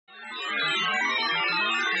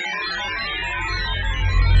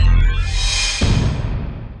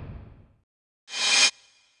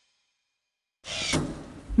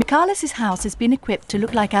Michalis' house has been equipped to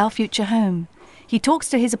look like our future home. He talks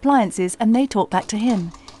to his appliances and they talk back to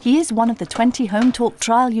him. He is one of the 20 Home Talk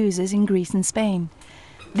trial users in Greece and Spain.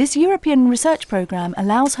 This European research programme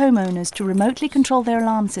allows homeowners to remotely control their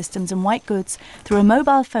alarm systems and white goods through a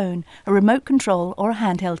mobile phone, a remote control or a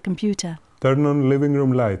handheld computer. Turn on living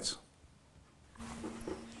room lights.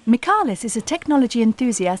 Michalis is a technology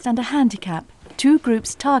enthusiast and a handicap, two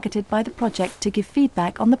groups targeted by the project to give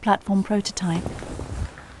feedback on the platform prototype.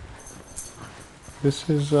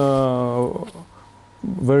 This is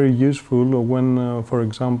very useful when, for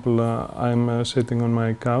example, I'm sitting on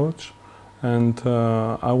my couch and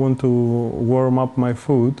I want to warm up my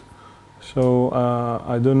food, so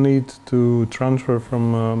I don't need to transfer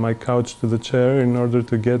from my couch to the chair in order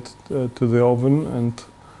to get to the oven and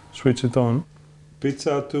switch it on.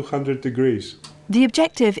 Pizza 200 degrees. The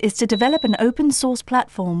objective is to develop an open source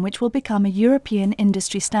platform which will become a European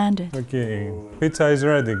industry standard. Okay, pizza is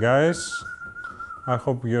ready, guys. I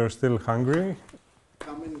hope you're still hungry.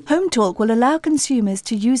 Home Talk will allow consumers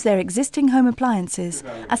to use their existing home appliances,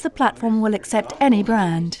 as the platform will accept any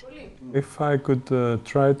brand. If I could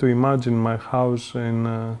try to imagine my house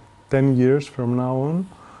in 10 years from now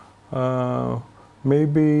on,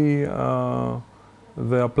 maybe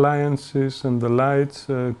the appliances and the lights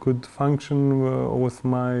could function with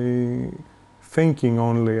my thinking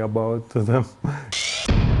only about them.